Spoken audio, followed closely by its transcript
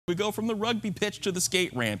We go from the rugby pitch to the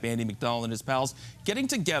skate ramp. Andy McDonald and his pals getting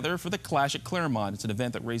together for the Clash at Clairemont. It's an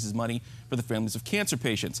event that raises money for the families of cancer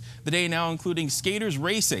patients. The day now including skaters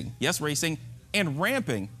racing, yes, racing, and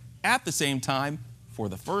ramping at the same time for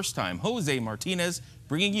the first time. Jose Martinez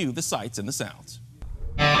bringing you the sights and the sounds.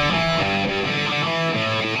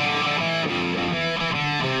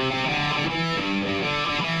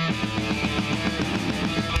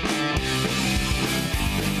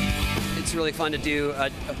 It's really fun to do a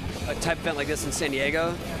type event like this in San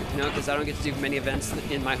Diego, because I don't get to do many events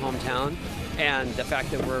in my hometown. And the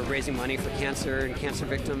fact that we're raising money for cancer and cancer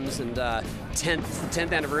victims, and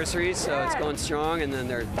 10th anniversary, so it's going strong. And then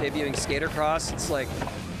they're debuting Skater Cross. It's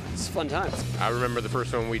fun times. I remember the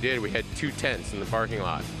first one we did. We had 2 tents in the parking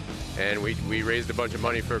lot, and we raised a bunch of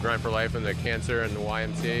money for Grind for Life and the cancer and the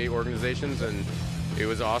YMCA organizations, and it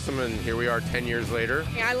was awesome. And here we are 10 years later.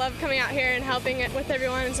 I love coming out here and helping it with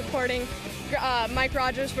everyone and supporting Mike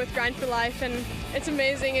Rogers with Grind for Life, and it's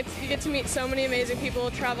amazing. You get to meet so many amazing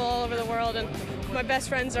people, travel all over the world, and my best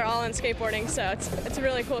friends are all in skateboarding, so it's a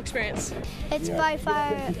really cool experience. It's by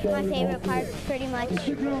far my favorite part, pretty much.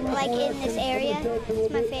 Like in this area,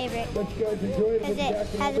 it's my favorite because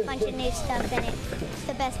it has a bunch of new stuff in it. It's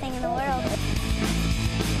the best thing in the world.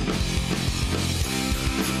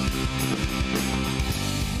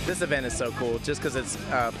 This event is so cool just because it's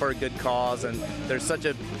for a good cause, and there's such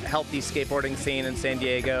a healthy skateboarding scene in San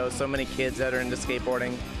Diego, so many kids that are into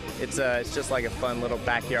skateboarding. It's just like a fun little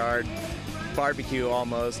backyard barbecue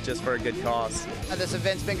almost, just for a good cause. This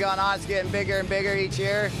event's been going on, it's getting bigger and bigger each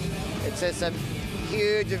year. It's just a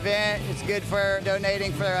huge event. It's good for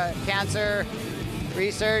donating for cancer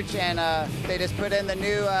research, and they just put in the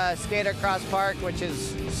new Skater Cross Park, which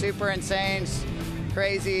is super insane,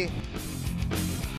 crazy.